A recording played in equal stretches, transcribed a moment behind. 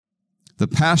the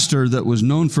pastor that was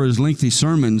known for his lengthy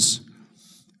sermons,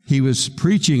 he was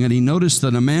preaching and he noticed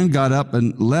that a man got up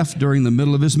and left during the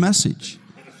middle of his message.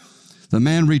 The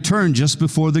man returned just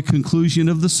before the conclusion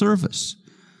of the service.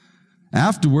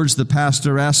 Afterwards, the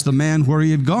pastor asked the man where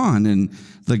he had gone, and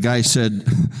the guy said,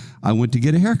 "I went to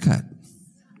get a haircut."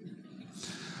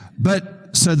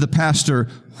 "But," said the pastor,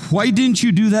 "why didn't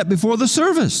you do that before the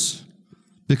service?"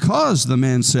 "Because," the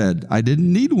man said, "I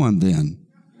didn't need one then."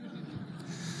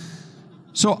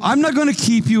 So I'm not going to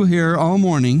keep you here all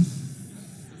morning,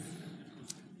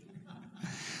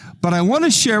 but I want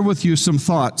to share with you some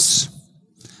thoughts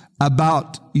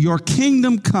about your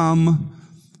kingdom come,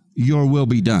 your will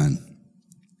be done.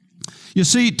 You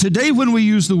see, today when we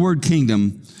use the word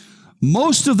kingdom,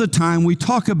 most of the time we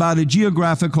talk about a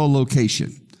geographical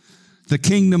location. The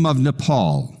kingdom of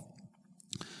Nepal,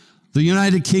 the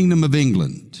United Kingdom of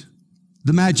England,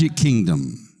 the Magic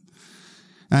Kingdom.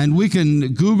 And we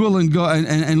can Google and go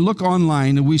and look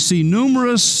online, and we see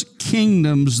numerous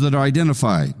kingdoms that are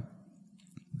identified.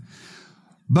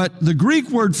 But the Greek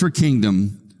word for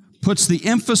kingdom puts the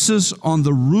emphasis on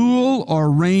the rule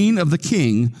or reign of the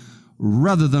king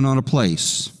rather than on a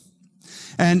place.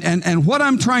 And what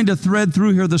I'm trying to thread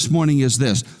through here this morning is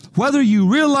this. Whether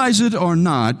you realize it or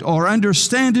not, or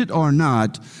understand it or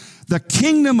not, the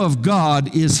kingdom of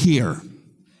God is here.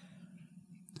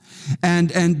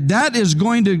 And that is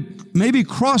going to maybe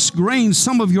cross-grain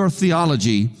some of your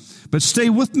theology, but stay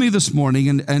with me this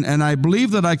morning, and I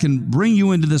believe that I can bring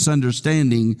you into this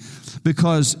understanding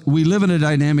because we live in a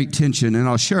dynamic tension, and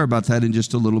I'll share about that in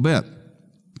just a little bit.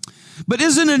 But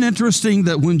isn't it interesting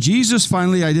that when Jesus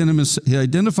finally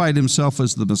identified himself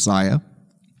as the Messiah,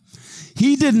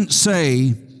 he didn't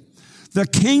say, the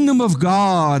kingdom of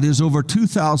God is over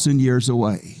 2,000 years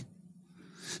away.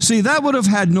 See, that would have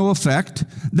had no effect.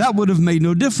 That would have made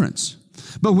no difference.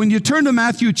 But when you turn to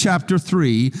Matthew chapter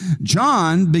 3,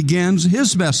 John begins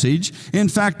his message. In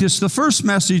fact, it's the first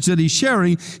message that he's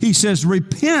sharing. He says,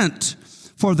 repent,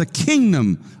 for the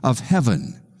kingdom of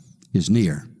heaven is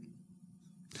near.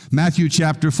 Matthew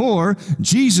chapter 4,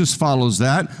 Jesus follows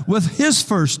that with his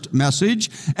first message,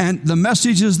 and the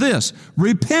message is this: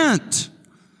 repent,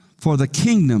 for the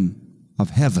kingdom of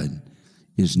heaven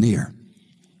is near.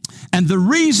 And the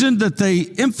reason that they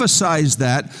emphasized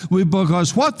that was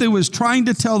because what they was trying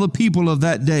to tell the people of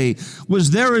that day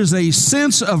was there is a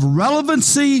sense of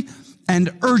relevancy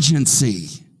and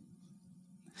urgency.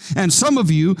 And some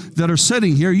of you that are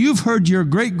sitting here, you've heard your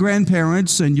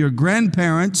great-grandparents and your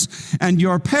grandparents and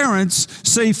your parents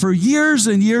say for years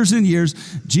and years and years,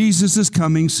 Jesus is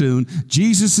coming soon,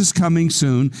 Jesus is coming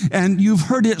soon. And you've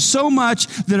heard it so much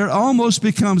that it almost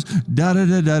becomes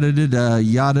da-da-da-da-da-da-da,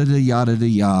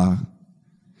 yada-da-yada-da-ya.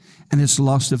 And it's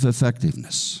lost of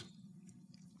effectiveness.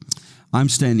 I'm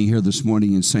standing here this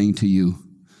morning and saying to you,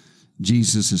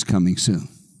 Jesus is coming soon.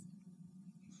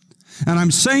 And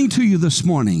I'm saying to you this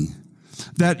morning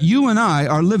that you and I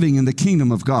are living in the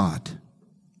kingdom of God.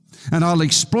 And I'll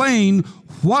explain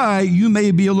why you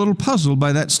may be a little puzzled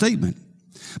by that statement.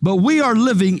 But we are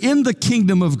living in the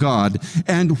kingdom of God,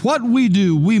 and what we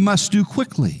do, we must do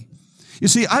quickly. You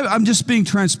see, I'm just being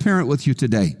transparent with you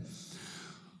today.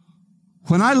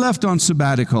 When I left on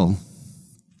sabbatical,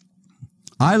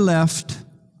 I left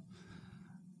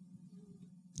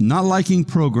not liking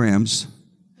programs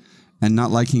and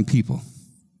not liking people.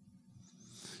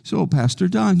 So, Pastor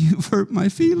Don, you've hurt my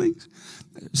feelings.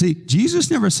 See,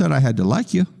 Jesus never said I had to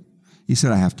like you. He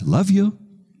said I have to love you.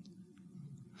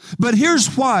 But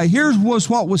here's why. Here was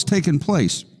what was taking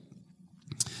place.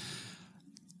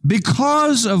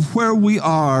 Because of where we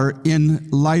are in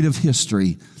light of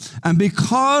history, and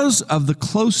because of the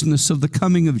closeness of the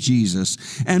coming of Jesus,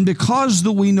 and because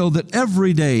that we know that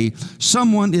every day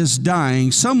someone is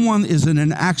dying, someone is in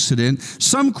an accident,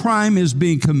 some crime is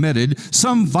being committed,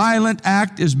 some violent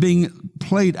act is being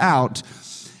played out,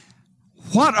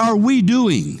 what are we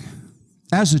doing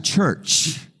as a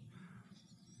church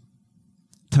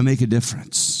to make a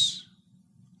difference?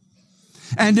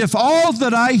 And if all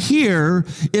that I hear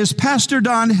is, Pastor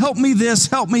Don, help me this,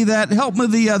 help me that, help me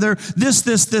the other, this,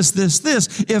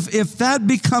 if that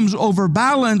becomes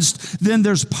overbalanced, then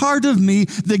there's part of me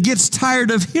that gets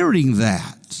tired of hearing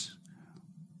that.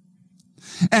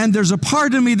 And there's a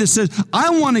part of me that says,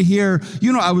 I want to hear,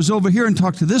 I was over here and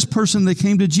talked to this person, they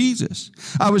came to Jesus.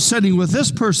 I was sitting with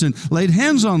this person, laid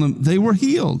hands on them, they were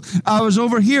healed. I was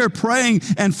over here praying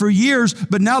and for years,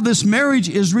 but now this marriage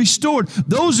is restored.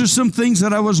 Those are some things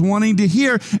that I was wanting to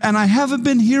hear, and I haven't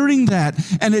been hearing that.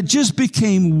 And it just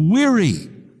became weary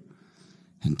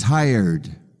and tired.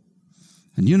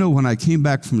 And when I came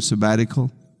back from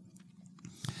sabbatical,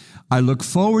 I look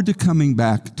forward to coming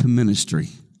back to ministry,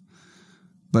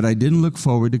 but I didn't look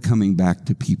forward to coming back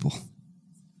to people.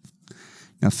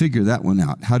 Now figure that one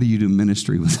out. How do you do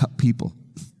ministry without people?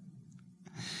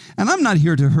 And I'm not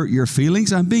here to hurt your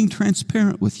feelings. I'm being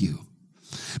transparent with you.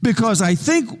 Because I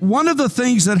think one of the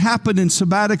things that happened in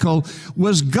sabbatical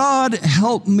was God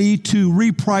helped me to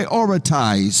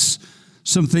reprioritize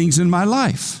some things in my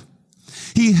life.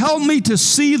 He helped me to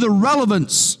see the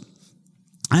relevance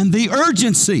and the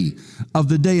urgency of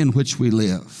the day in which we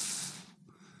live.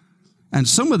 And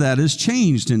some of that has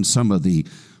changed in some of the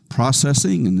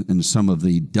processing and some of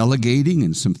the delegating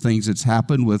and some things that's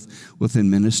happened within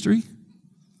ministry.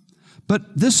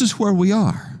 But this is where we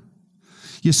are.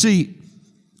 You see,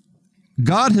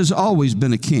 God has always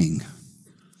been a king,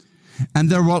 and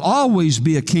there will always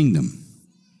be a kingdom.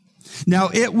 Now,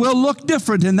 it will look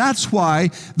different, and that's why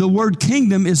the word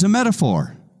kingdom is a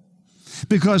metaphor.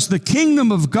 Because the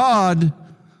kingdom of God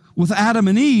with Adam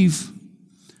and Eve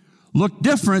looked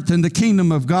different than the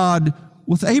kingdom of God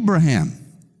with Abraham.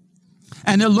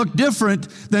 And it looked different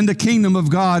than the kingdom of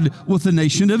God with the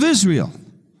nation of Israel.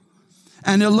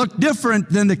 And it looked different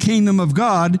than the kingdom of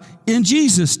God in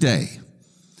Jesus' day.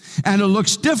 And it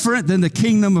looks different than the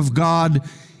kingdom of God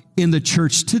in the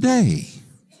church today.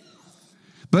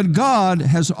 But God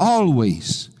has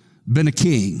always been a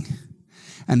king,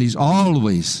 and he's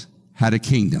always had a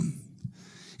kingdom.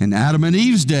 In Adam and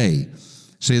Eve's day,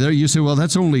 see there, you say, well,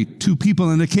 that's only two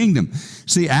people in the kingdom.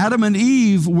 See, Adam and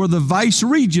Eve were the vice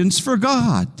regents for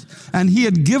God, and he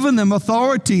had given them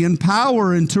authority and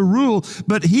power and to rule,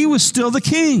 but he was still the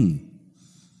king.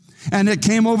 And it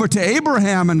came over to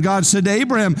Abraham, and God said to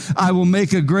Abraham, I will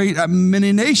make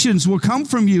many nations will come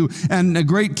from you, and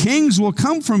great kings will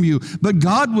come from you. But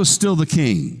God was still the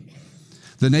king.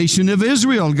 The nation of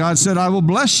Israel, God said, I will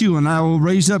bless you, and I will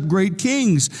raise up great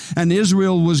kings. And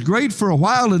Israel was great for a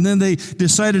while, and then they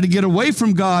decided to get away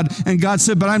from God, and God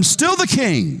said, but I'm still the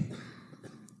king.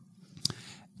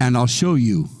 And I'll show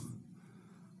you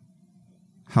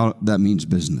how that means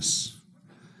business.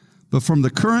 But from the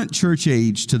current church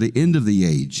age to the end of the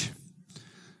age,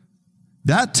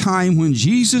 that time when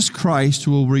Jesus Christ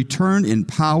will return in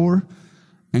power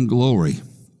and glory,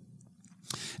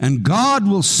 and God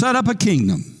will set up a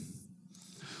kingdom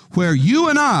where you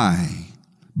and I,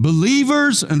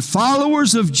 believers and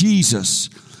followers of Jesus,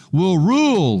 will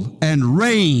rule and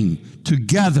reign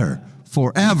together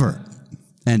forever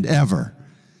and ever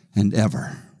and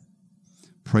ever.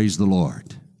 Praise the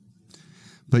Lord.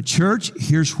 But church,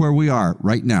 here's where we are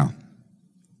right now.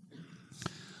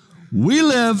 We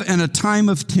live in a time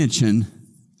of tension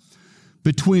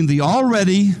between the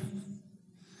already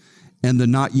and the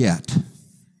not yet.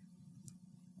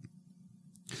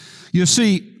 You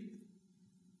see,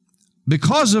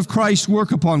 because of Christ's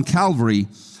work upon Calvary,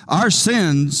 our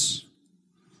sins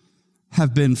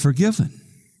have been forgiven.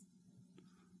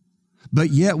 But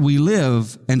yet we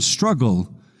live and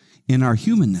struggle in our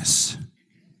humanness.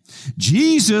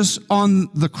 Jesus on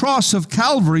the cross of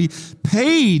Calvary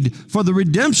paid for the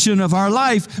redemption of our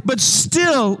life, but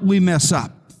still we mess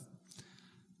up.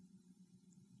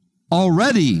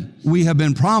 Already we have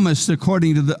been promised,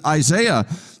 according to Isaiah,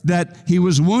 that he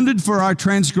was wounded for our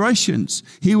transgressions.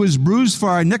 He was bruised for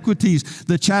our iniquities.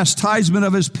 The chastisement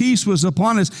of his peace was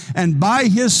upon us. And by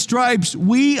his stripes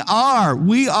we are.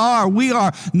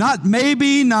 Not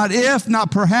maybe, not if,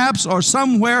 not perhaps, or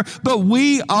somewhere, but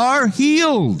we are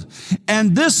healed.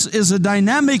 And this is a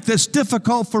dynamic that's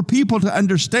difficult for people to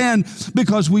understand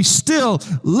because we still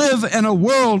live in a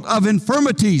world of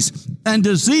infirmities and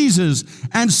diseases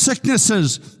and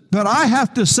sicknesses. But I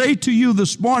have to say to you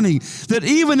this morning that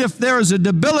even if there is a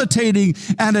debilitating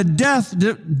and a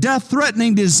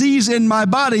death-threatening disease in my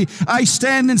body, I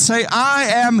stand and say, I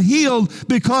am healed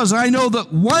because I know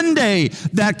that one day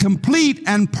that complete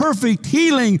and perfect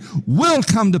healing will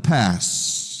come to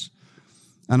pass.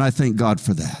 And I thank God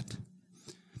for that.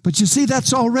 But you see,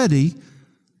 that's already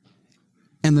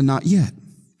and the not yet.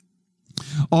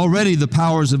 Already the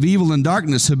powers of evil and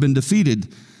darkness have been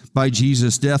defeated by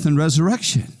Jesus' death and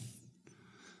resurrection.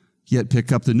 Yet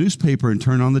pick up the newspaper and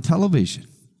turn on the television.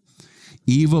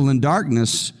 Evil and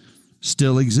darkness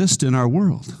still exist in our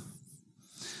world.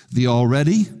 The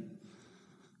already,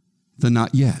 the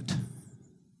not yet.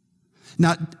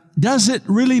 Now, does it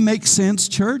really make sense,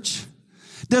 church?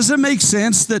 Does it make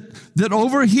sense that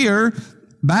over here,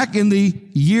 back in the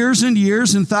years and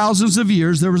years and thousands of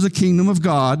years, there was a kingdom of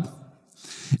God,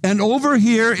 and over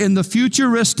here in the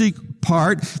futuristic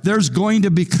part, there's going to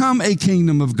become a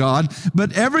kingdom of God,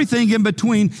 but everything in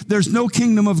between, there's no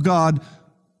kingdom of God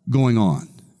going on.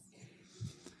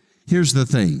 Here's the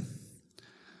thing.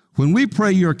 When we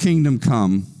pray your kingdom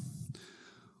come,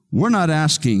 We're not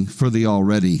asking for the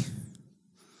already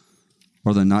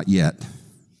or the not yet.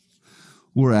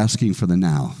 We're asking for the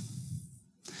now.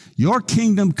 Your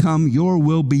kingdom come, your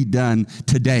will be done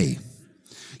today.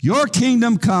 Your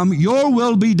kingdom come, your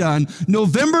will be done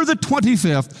November the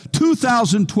 25th,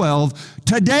 2012,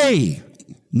 today,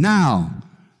 now,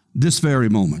 this very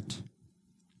moment.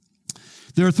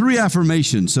 There are 3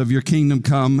 affirmations of your kingdom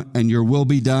come and your will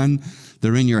be done.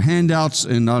 They're in your handouts,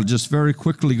 and I'll just very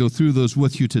quickly go through those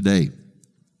with you today.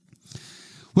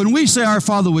 When we say, Our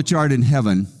Father which art in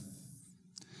heaven,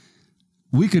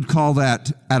 we could call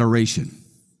that adoration.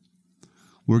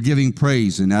 We're giving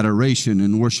praise and adoration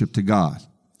and worship to God.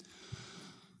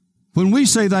 When we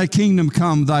say, Thy kingdom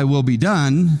come, Thy will be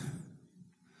done,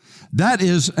 that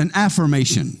is an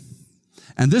affirmation.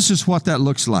 And this is what that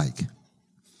looks like.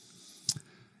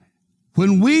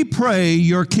 When we pray,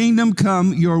 Your kingdom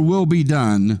come, Your will be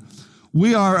done,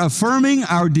 we are affirming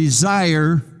our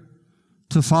desire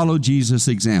to follow Jesus'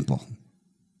 example.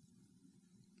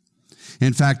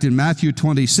 In fact, in Matthew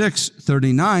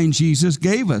 26:39, Jesus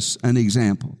gave us an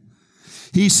example.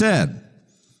 He said,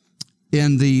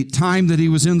 in the time that he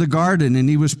was in the garden and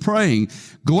he was praying,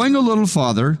 going a little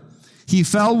farther, he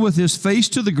fell with his face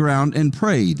to the ground and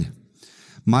prayed,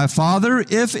 My Father,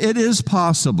 if it is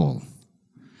possible,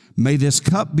 may this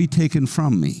cup be taken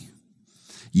from me.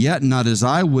 Yet not as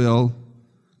I will,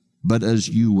 but as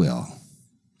you will.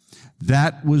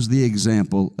 That was the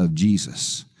example of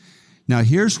Jesus. Now,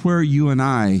 here's where you and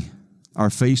I are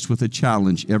faced with a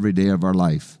challenge every day of our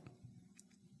life.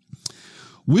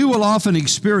 We will often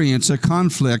experience a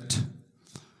conflict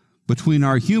between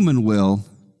our human will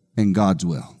and God's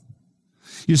will.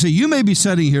 You see, you may be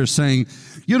sitting here saying,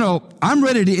 I'm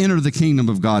ready to enter the kingdom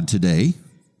of God today,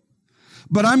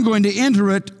 but I'm going to enter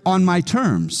it on my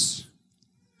terms.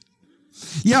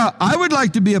 Yeah, I would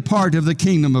like to be a part of the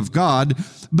kingdom of God,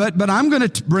 but I'm going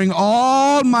to bring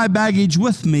all my baggage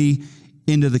with me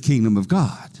into the kingdom of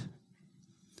God.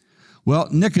 Well,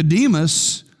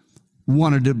 Nicodemus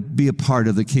wanted to be a part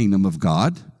of the kingdom of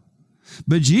God,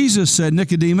 but Jesus said,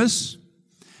 Nicodemus,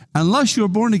 unless you're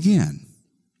born again,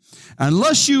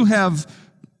 unless you have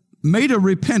made a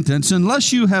repentance,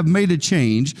 unless you have made a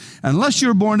change, unless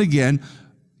you're born again,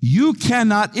 you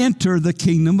cannot enter the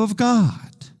kingdom of God.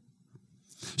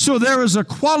 So there is a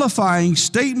qualifying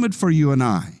statement for you and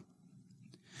I.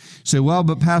 You say, well,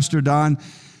 but Pastor Don,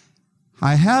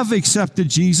 I have accepted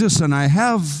Jesus and I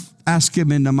have asked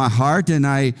him into my heart, and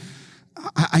I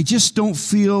just don't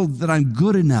feel that I'm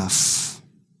good enough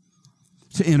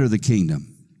to enter the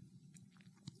kingdom.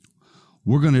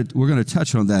 We're going to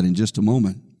touch on that in just a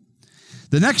moment.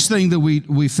 The next thing that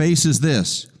we face is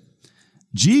this.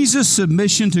 Jesus'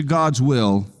 submission to God's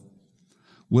will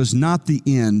was not the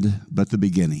end, but the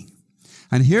beginning.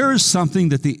 And here is something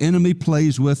that the enemy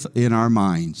plays with in our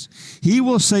minds. He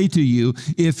will say to you,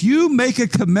 if you make a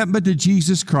commitment to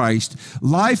Jesus Christ,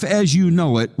 life as you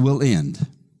know it will end.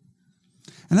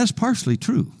 And that's partially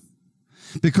true.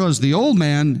 Because the old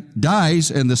man dies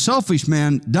and the selfish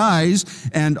man dies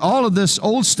and all of this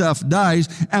old stuff dies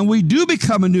and we do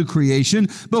become a new creation.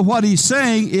 But what he's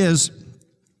saying is,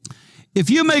 if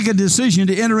you make a decision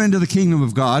to enter into the kingdom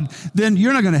of God, then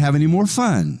you're not going to have any more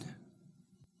fun.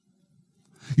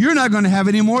 You're not going to have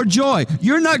any more joy.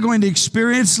 You're not going to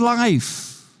experience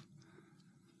life.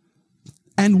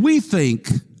 And we think,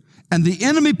 and the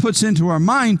enemy puts into our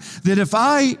mind, that if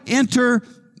I enter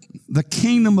the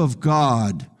kingdom of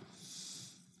God,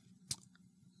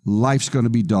 life's going to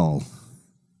be dull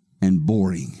and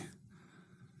boring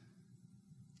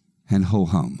and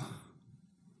ho-hum.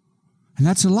 And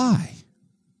that's a lie.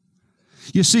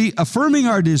 You see, affirming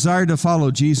our desire to follow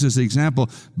Jesus' example,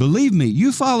 believe me,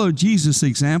 you follow Jesus'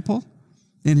 example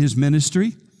in his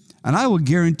ministry, and I will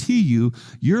guarantee you,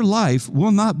 your life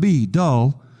will not be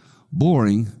dull,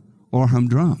 boring, or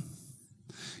humdrum.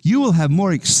 You will have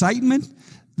more excitement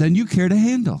than you care to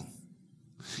handle.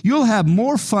 You'll have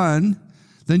more fun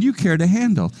than you care to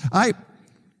handle. I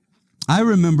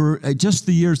remember just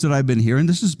the years that I've been here, and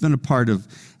this has been a part of,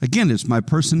 again, it's my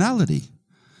personality.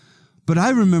 But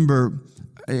I remember,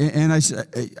 and I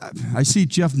see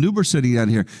Jeff Newber sitting down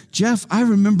here. Jeff, I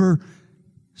remember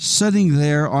sitting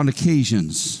there on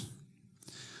occasions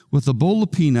with a bowl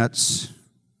of peanuts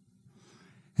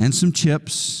and some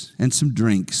chips and some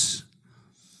drinks.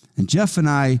 And Jeff and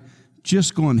I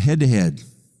just going head to head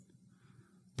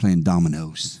playing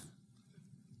dominoes.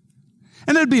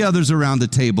 And there'd be others around the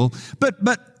table. But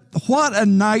what a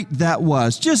night that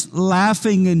was. Just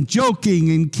laughing and joking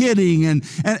and kidding. And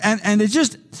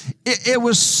it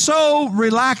was so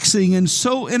relaxing and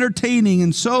so entertaining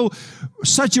and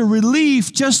such a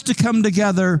relief just to come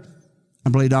together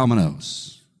and play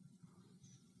dominoes.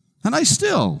 And I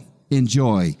still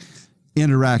enjoy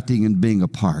interacting and being a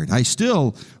part. I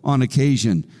still, on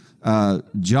occasion,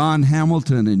 John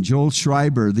Hamilton and Joel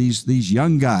Schreiber, these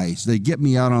young guys, they get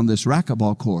me out on this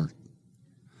racquetball court.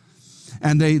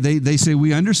 And they say,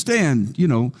 we understand,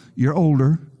 you're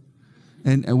older,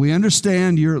 and we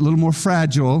understand you're a little more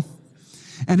fragile.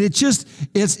 And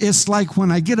it's like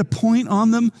when I get a point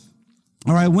on them,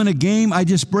 or I win a game, I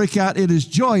just break out. It is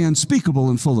joy unspeakable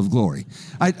and full of glory.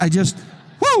 I just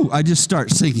start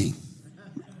singing.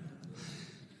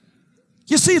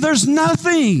 You see, there's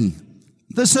nothing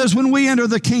that says when we enter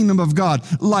the kingdom of God,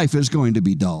 life is going to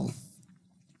be dull.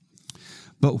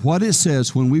 But what it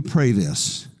says when we pray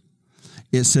this,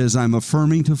 it says, I'm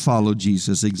affirming to follow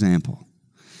Jesus' example.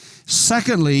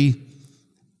 Secondly,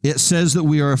 it says that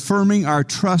we are affirming our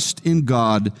trust in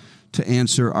God to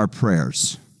answer our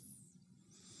prayers.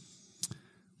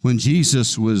 When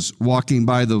Jesus was walking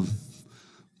by the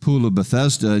pool of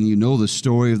Bethesda, and you know the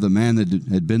story of the man that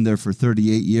had been there for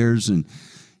 38 years, and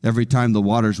every time the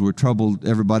waters were troubled,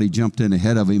 everybody jumped in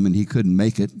ahead of him, and he couldn't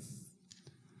make it.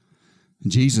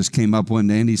 And Jesus came up one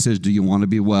day, and he says, do you want to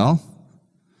be well?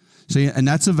 See, and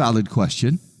that's a valid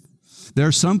question. There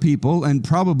are some people, and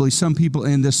probably some people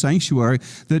in this sanctuary,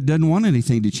 that doesn't want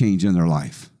anything to change in their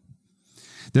life.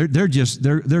 They're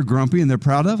grumpy and they're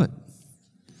proud of it.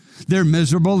 They're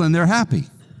miserable and they're happy.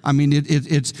 I mean,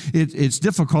 it's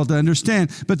difficult to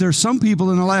understand, but there's some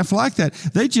people in a life like that.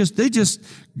 They just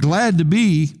glad to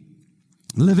be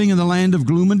living in the land of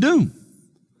gloom and doom.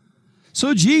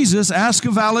 So Jesus asked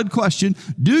a valid question: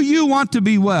 do you want to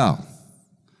be well?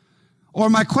 Or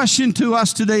my question to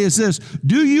us today is this: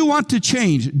 do you want to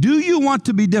change? Do you want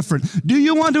to be different? Do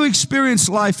you want to experience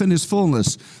life in its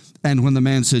fullness? And when the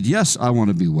man said, yes, I want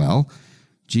to be well,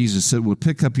 Jesus said, well,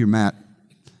 pick up your mat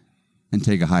and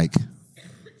take a hike.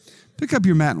 Pick up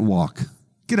your mat and walk.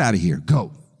 Get out of here.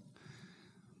 Go.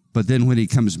 But then when he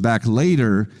comes back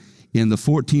later in the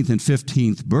 14th and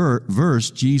 15th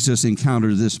verse, Jesus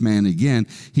encountered this man again.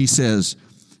 He says,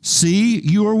 see,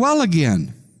 you are well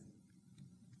again.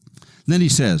 Then he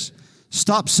says,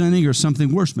 stop sinning or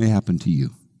something worse may happen to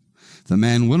you. The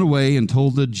man went away and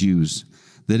told the Jews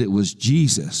that it was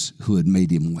Jesus who had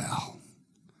made him well.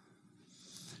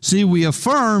 See, we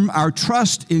affirm our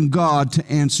trust in God to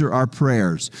answer our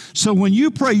prayers. So when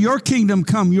you pray, your kingdom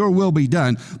come, your will be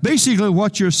done, basically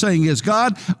what you're saying is,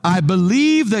 God, I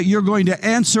believe that you're going to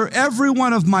answer every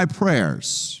one of my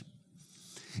prayers.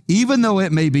 Even though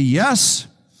it may be yes,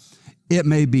 it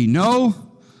may be no,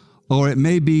 or it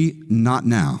may be not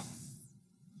now.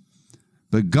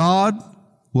 But God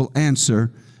will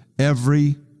answer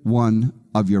every one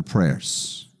of your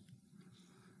prayers.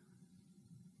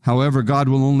 However, God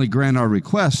will only grant our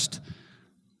request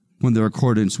when they're in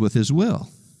accordance with His will.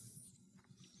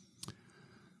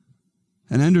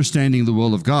 And understanding the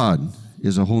will of God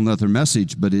is a whole nother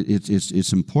message, but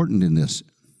it's important in this.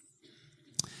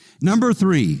 Number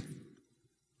 3,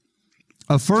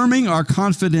 affirming our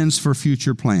confidence for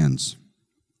future plans.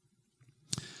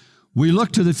 We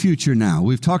look to the future now.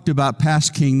 We've talked about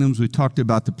past kingdoms. We've talked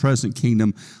about the present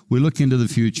kingdom. We look into the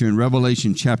future in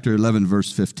Revelation chapter 11,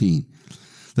 verse 15.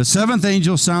 The seventh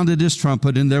angel sounded his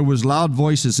trumpet, and there was loud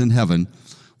voices in heaven,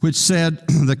 which said,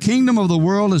 the kingdom of the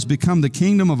world has become the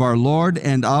kingdom of our Lord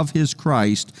and of His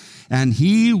Christ, and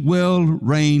He will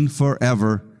reign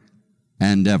forever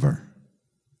and ever.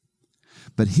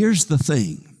 But here's the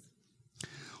thing.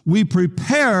 We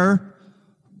prepare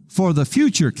for the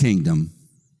future kingdom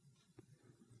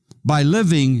by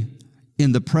living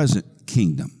in the present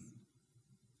kingdom.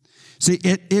 See,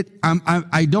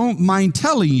 I don't mind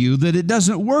telling you that it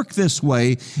doesn't work this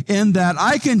way, in that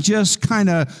I can just kind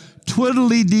of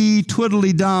twiddly-dee,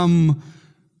 twiddly-dum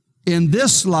in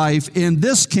this life, in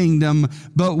this kingdom,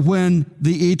 but when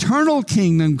the eternal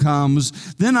kingdom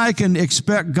comes, then I can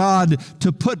expect God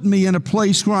to put me in a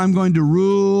place where I'm going to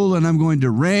rule and I'm going to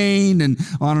reign and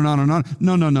on and on and on.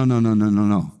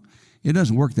 No. It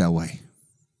doesn't work that way.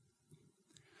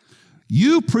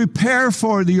 You prepare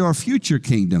for your future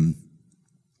kingdom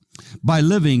by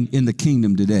living in the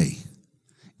kingdom today,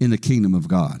 in the kingdom of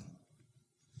God.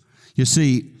 You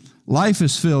see, life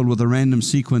is filled with a random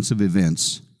sequence of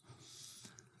events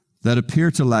that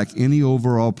appear to lack any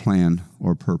overall plan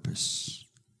or purpose.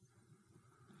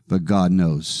 But God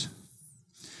knows.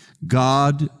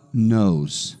 God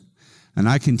knows. And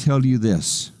I can tell you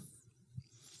this.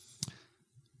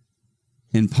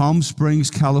 In Palm Springs,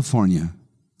 California,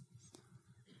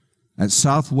 at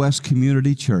Southwest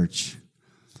Community Church,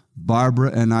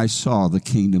 Barbara and I saw the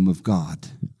kingdom of God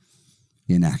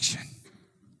in action.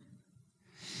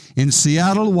 In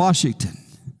Seattle, Washington,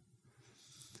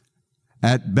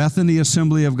 At Bethany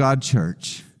Assembly of God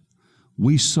Church,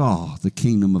 we saw the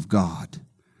kingdom of God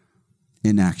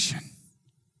in action.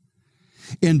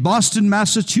 In Boston,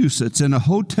 Massachusetts, in a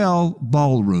hotel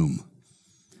ballroom,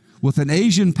 with an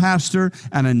Asian pastor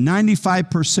and a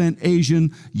 95%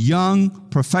 Asian young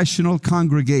professional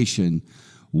congregation,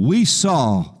 we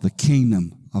saw the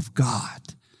kingdom of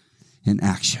God in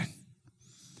action.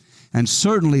 And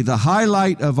certainly the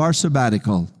highlight of our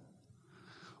sabbatical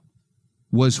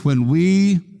was when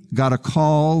we got a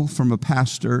call from a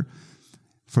pastor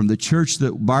from the church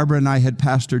that Barbara and I had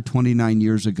pastored 29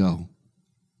 years ago.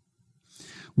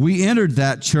 We entered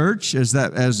that church as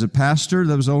a pastor.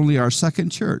 That was only our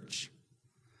second church.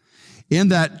 In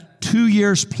that 2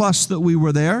 years plus that we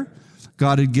were there,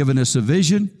 God had given us a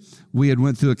vision. We had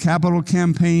went through a capital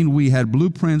campaign. We had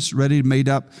blueprints ready, made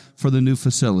up for the new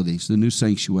facilities, the new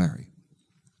sanctuary.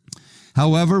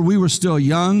 However, we were still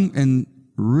young and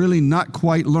really not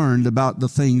quite learned about the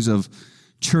things of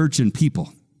church and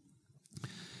people.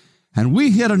 And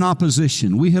we hit an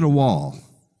opposition. We hit a wall.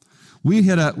 We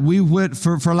went,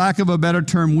 for lack of a better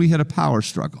term, we hit a power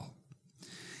struggle.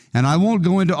 And I won't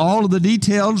go into all of the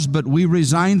details, but we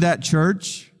resigned that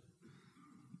church.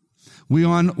 We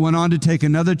went on to take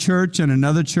another church and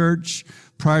another church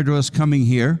prior to us coming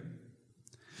here.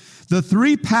 The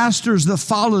three pastors that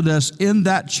followed us in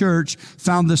that church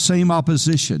found the same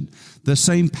opposition, the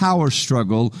same power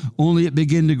struggle, only it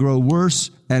began to grow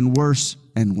worse and worse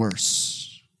and worse.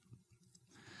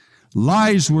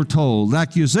 Lies were told,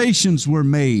 accusations were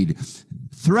made,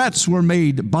 threats were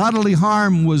made, bodily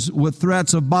harm with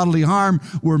threats of bodily harm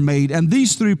were made. And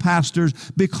these three pastors,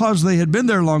 because they had been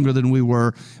there longer than we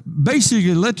were,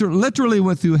 basically literally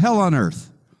went through hell on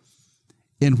earth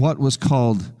in what was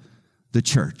called the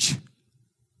church.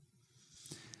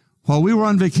 While we were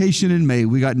on vacation in May,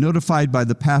 we got notified by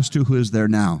the pastor who is there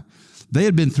now. They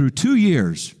had been through 2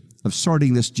 years of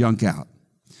sorting this junk out.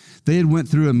 They had went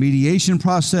through a mediation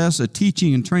process, a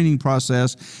teaching and training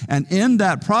process, and in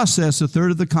that process, a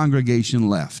third of the congregation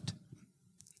left,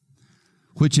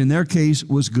 which in their case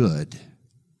was good.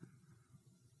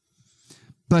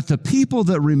 But the people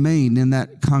that remained in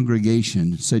that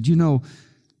congregation said,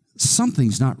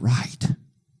 something's not right.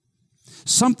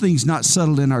 Something's not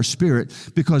settled in our spirit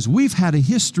because we've had a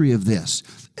history of this.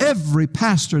 Every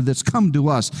pastor that's come to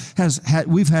us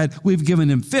we've given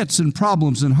him fits and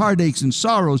problems and heartaches and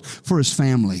sorrows for his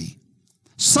family.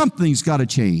 Something's got to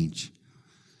change.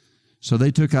 So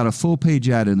they took out a full-page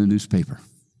ad in the newspaper.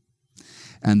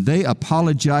 And they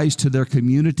apologized to their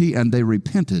community and they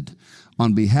repented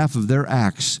on behalf of their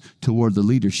acts toward the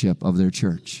leadership of their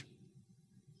church.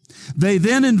 They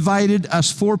then invited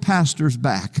us 4 pastors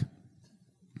back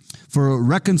for a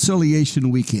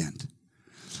reconciliation weekend.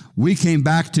 We came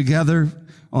back together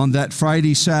on that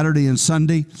Friday, Saturday, and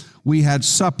Sunday. We had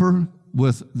supper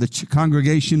with the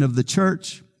congregation of the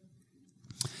church.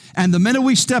 And the minute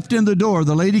we stepped in the door,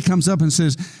 the lady comes up and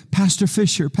says, Pastor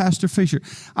Fisher,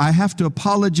 I have to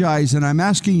apologize and I'm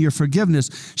asking your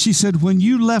forgiveness. She said, when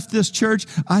you left this church,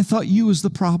 I thought you was the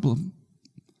problem.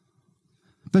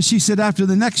 But she said, after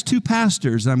the next 2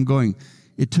 pastors, I'm going,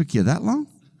 it took you that long?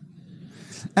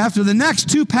 After the next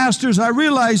 2 pastors, I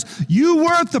realized you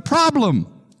weren't the problem.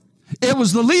 It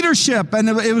was the leadership and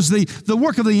it was the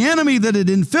work of the enemy that had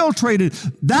infiltrated.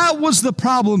 That was the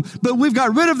problem, but we've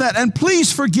got rid of that. And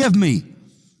please forgive me.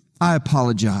 I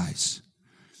apologize.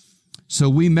 So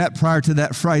we met prior to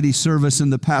that Friday service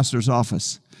in the pastor's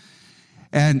office.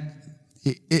 And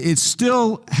it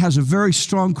still has a very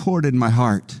strong chord in my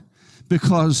heart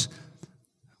because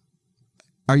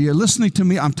are you listening to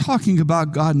me? I'm talking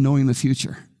about God knowing the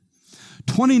future.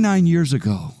 29 years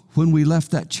ago, when we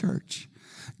left that church,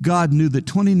 God knew that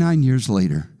 29 years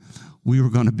later, we were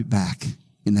going to be back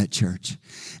in that church.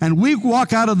 And we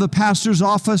walk out of the pastor's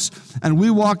office and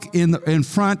we walk in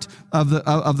front of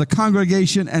the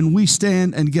congregation and we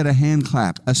stand and get a hand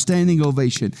clap, a standing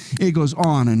ovation. It goes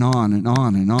on and on and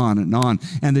on and on and on.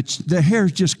 And the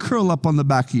hairs just curl up on the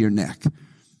back of your neck.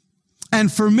 And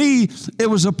for me, it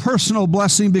was a personal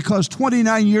blessing because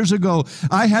 29 years ago,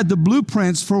 I had the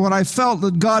blueprints for what I felt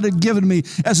that God had given me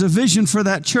as a vision for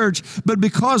that church. But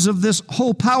because of this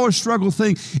whole power struggle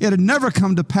thing, it had never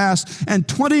come to pass. And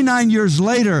 29 years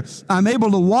later, I'm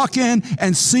able to walk in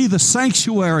and see the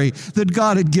sanctuary that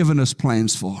God had given us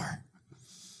plans for.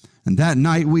 And that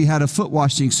night, we had a foot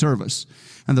washing service.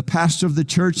 And the pastor of the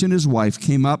church and his wife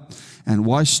came up and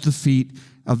washed the feet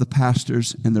of the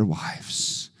pastors and their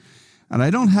wives. And I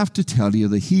don't have to tell you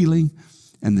the healing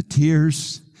and the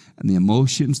tears and the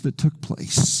emotions that took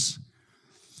place.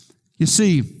 You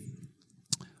see,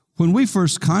 when we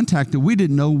first contacted, we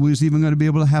didn't know we was even going to be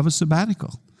able to have a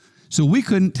sabbatical. So we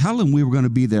couldn't tell them we were going to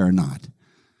be there or not.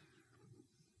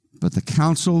 But the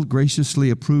council graciously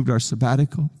approved our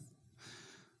sabbatical.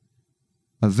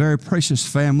 A very precious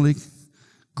family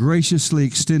graciously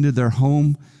extended their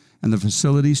home and the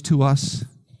facilities to us.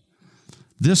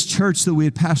 This church that we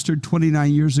had pastored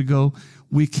 29 years ago,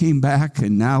 we came back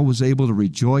and now was able to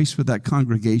rejoice with that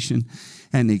congregation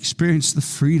and experience the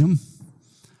freedom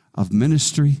of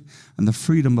ministry and the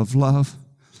freedom of love.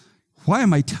 Why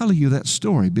am I telling you that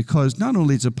story? Because not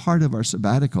only is it a part of our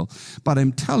sabbatical, but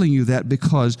I'm telling you that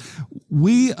because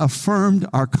we affirmed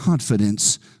our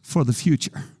confidence for the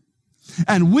future.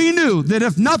 And we knew that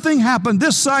if nothing happened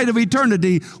this side of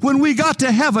eternity, when we got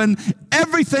to heaven,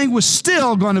 everything was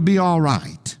still going to be all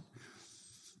right.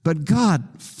 But God,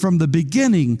 from the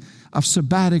beginning of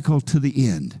sabbatical to the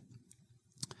end,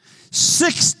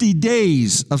 60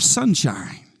 days of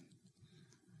sunshine,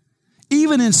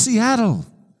 even in Seattle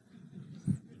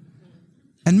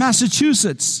and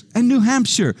Massachusetts and New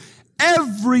Hampshire,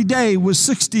 every day was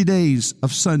 60 days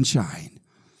of sunshine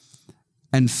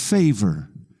and favor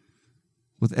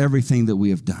with everything that we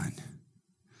have done.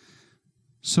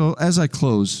 So as I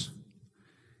close,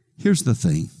 here's the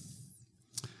thing.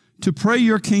 To pray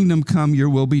your kingdom come, your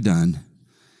will be done,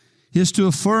 is to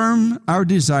affirm our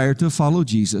desire to follow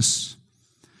Jesus,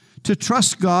 to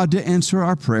trust God to answer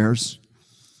our prayers,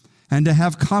 and to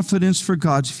have confidence for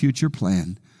God's future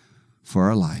plan for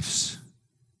our lives.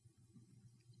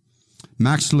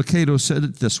 Max Lucado said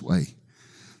it this way: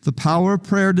 the power of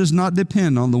prayer does not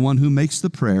depend on the one who makes the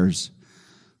prayers,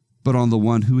 but on the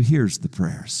one who hears the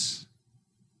prayers.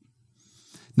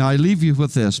 Now, I leave you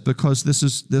with this because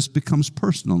this becomes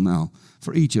personal now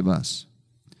for each of us.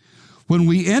 When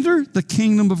we enter the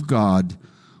kingdom of God,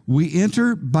 we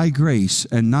enter by grace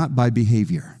and not by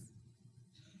behavior.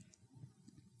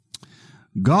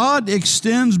 God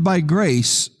extends by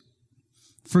grace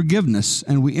forgiveness,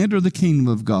 and we enter the kingdom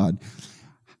of God.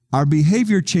 Our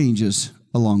behavior changes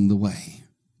along the way.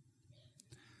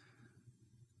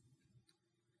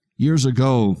 Years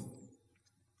ago,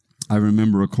 I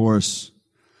remember a chorus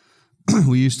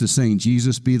we used to sing,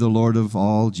 Jesus be the Lord of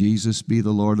all, Jesus be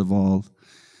the Lord of all,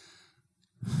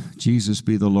 Jesus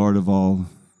be the Lord of all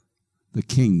the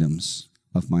kingdoms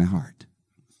of my heart.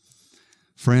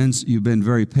 Friends, you've been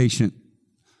very patient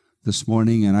this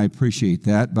morning, and I appreciate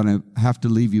that, but I have to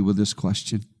leave you with this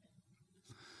question.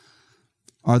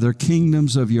 Are there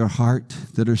kingdoms of your heart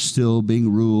that are still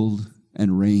being ruled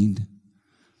and reigned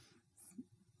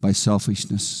by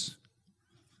selfishness,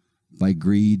 by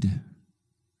greed,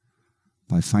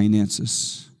 by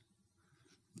finances,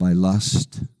 by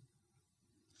lust?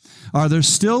 Are there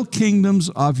still kingdoms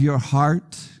of your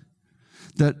heart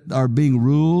that are being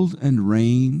ruled and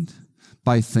reigned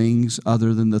by things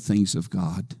other than the things of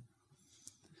God?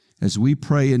 As we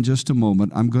pray in just a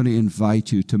moment, I'm going to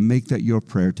invite you to make that your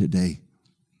prayer today.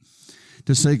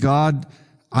 To say, God,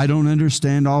 I don't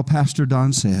understand all Pastor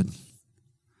Don said,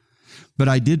 but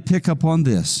I did pick up on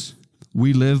this.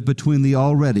 We live between the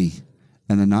already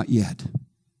and the not yet.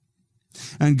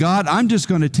 And God, I'm just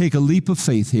going to take a leap of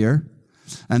faith here,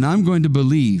 and I'm going to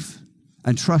believe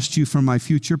and trust you for my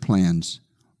future plans.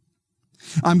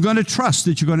 I'm going to trust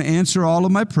that you're going to answer all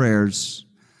of my prayers,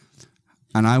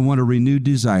 and I want a renewed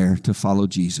desire to follow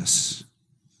Jesus.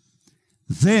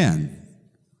 Then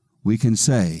we can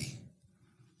say,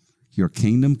 your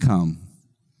kingdom come,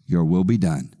 your will be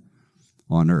done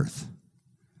on earth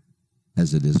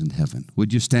as it is in heaven.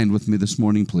 Would you stand with me this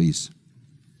morning, please?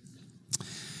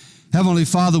 Heavenly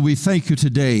Father, we thank you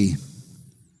today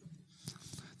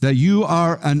that you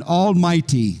are an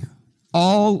almighty,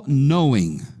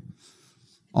 all-knowing,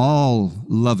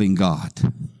 all-loving God.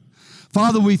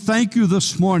 Father, we thank you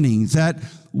this morning that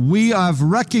we have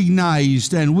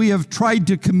recognized and we have tried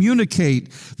to communicate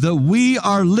that we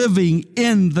are living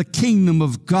in the kingdom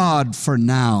of God for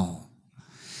now.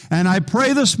 And I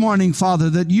pray this morning, Father,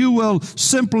 that you will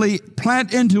simply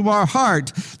plant into our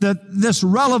heart that this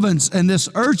relevance and this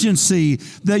urgency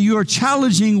that you are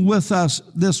challenging with us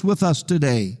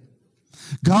today.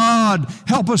 God,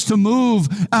 help us to move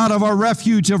out of our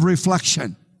refuge of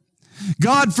reflection.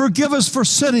 God, forgive us for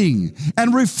sitting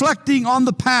and reflecting on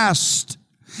the past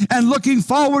and looking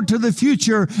forward to the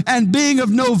future and being of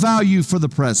no value for the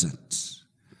present.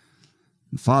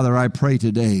 And Father, I pray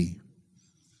today,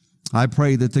 I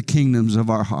pray that the kingdoms of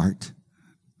our heart,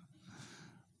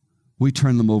 we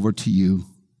turn them over to you.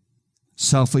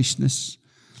 Selfishness,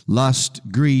 lust,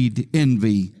 greed,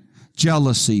 envy,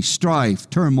 jealousy, strife,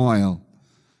 turmoil,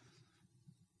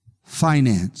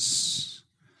 finance.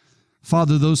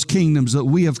 Father, those kingdoms that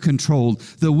we have controlled,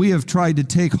 that we have tried to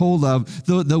take hold of,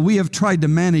 that we have tried to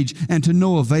manage and to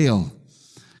no avail.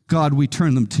 God, we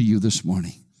turn them to you this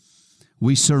morning.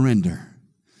 We surrender.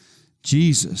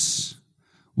 Jesus,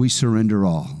 we surrender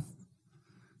all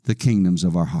the kingdoms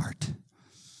of our heart.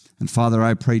 And Father,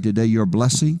 I pray today your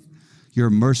blessing, your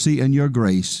mercy, and your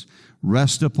grace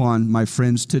rest upon my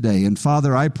friends today. And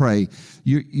Father, I pray,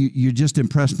 you just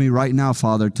impressed me right now,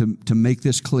 Father, to make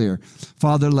this clear.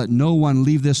 Father, let no one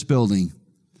leave this building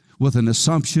with an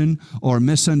assumption or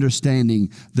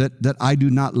misunderstanding that I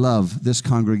do not love this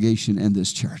congregation and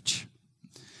this church.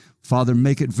 Father,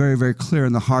 make it very, very clear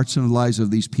in the hearts and lives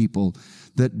of these people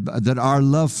that our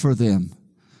love for them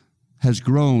has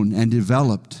grown and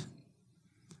developed.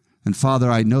 And Father,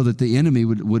 I know that the enemy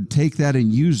would take that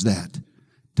and use that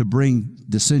to bring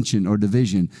dissension or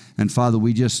division. And Father,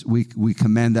 we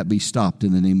command that be stopped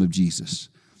in the name of Jesus.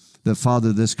 That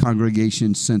Father, this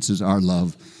congregation senses our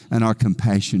love and our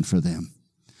compassion for them.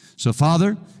 So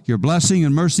Father, your blessing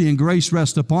and mercy and grace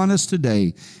rest upon us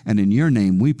today. And in your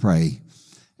name we pray.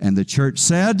 And the church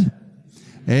said,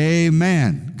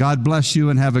 amen. God bless you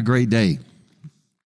and have a great day.